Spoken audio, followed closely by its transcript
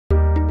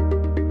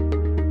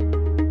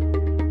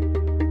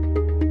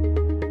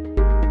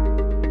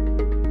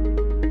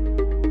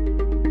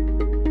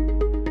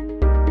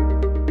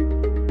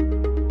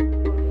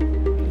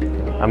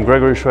I'm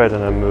Grégory Chouette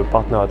and I'm a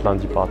partner at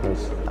Landy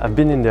Partners. I've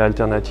been in the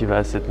alternative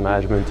asset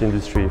management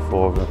industry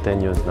for over 10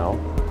 years now,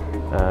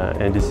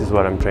 and this is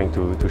what I'm trying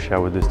to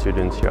share with the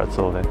students here at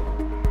Solvay.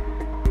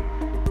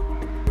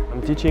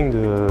 I'm teaching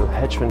the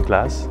hedge fund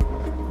class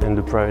and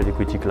the private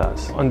equity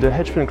class. On the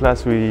hedge fund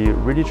class, we're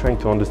really trying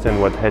to understand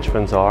what hedge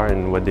funds are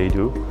and what they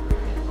do.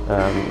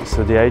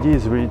 So the idea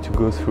is really to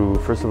go through,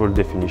 first of all,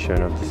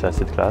 definition of this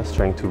asset class,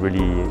 trying to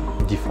really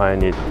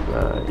define it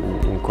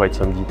in quite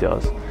some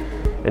details.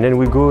 And then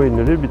we go in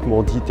a little bit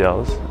more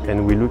details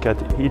and we look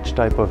at each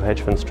type of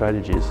hedge fund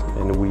strategies,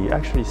 and we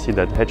actually see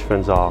that hedge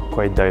funds are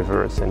quite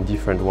diverse and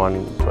different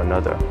one to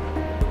another.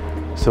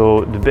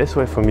 So the best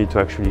way for me to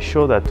actually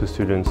show that to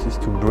students is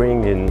to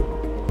bring in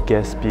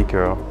guest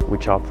speakers,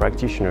 which are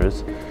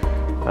practitioners,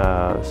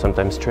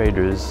 sometimes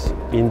traders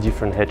in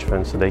different hedge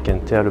funds, so they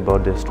can tell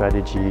about their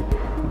strategy.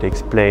 They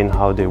explain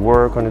how they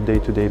work on a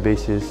day-to-day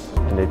basis,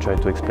 and they try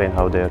to explain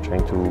how they are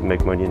trying to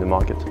make money in the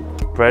market.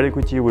 Private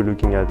equity, we're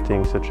looking at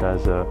things such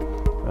as a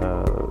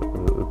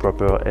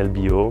proper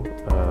LBO,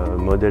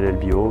 model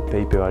LBO,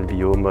 paper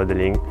LBO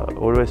modeling,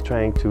 always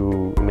trying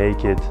to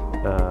make it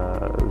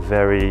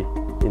very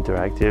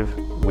interactive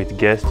with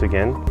guests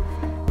again.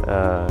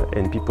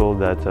 And people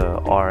that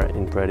are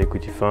in private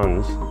equity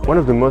funds. One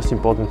of the most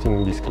important things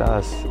in this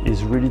class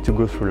is really to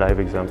go through live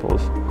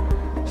examples.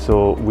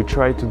 So we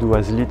try to do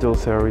as little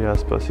theory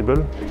as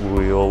possible.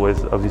 We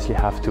always obviously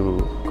have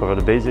to cover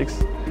the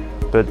basics,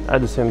 but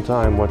at the same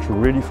time what we're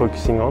really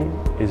focusing on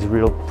is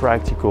real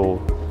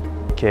practical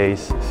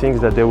case, things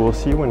that they will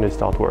see when they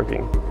start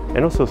working,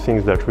 and also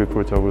things that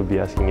recruiter will be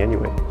asking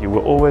anyway.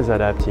 We're always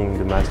adapting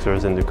the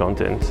masters and the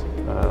content.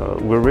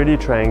 We're really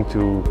trying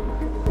to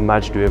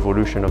match the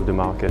evolution of the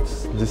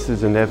markets. This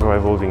is an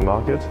ever-evolving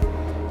market.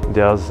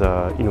 There's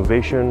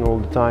innovation all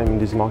the time in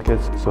these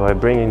markets, so I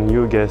bring in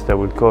new guests that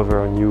will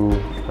cover a new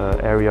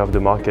area of the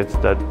markets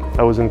that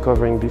I wasn't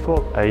covering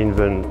before. I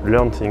even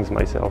learn things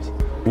myself.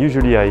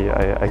 Usually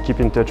I keep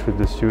in touch with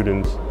the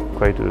students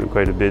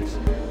quite a bit.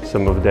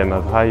 Some of them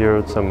I've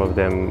hired, some of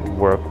them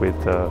work with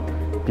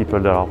people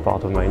that are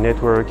part of my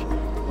network,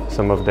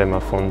 some of them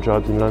have found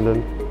jobs in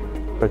London.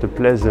 But a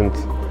pleasant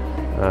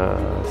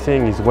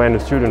thing is when a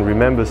student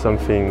remembers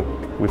something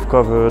we've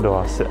covered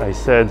or I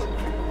said,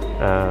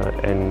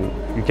 and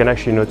you can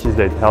actually notice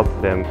that it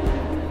helped them.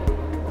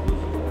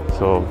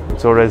 So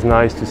it's always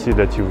nice to see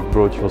that you've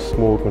brought your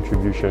small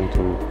contribution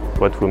to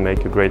what will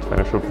make a great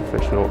financial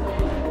professional.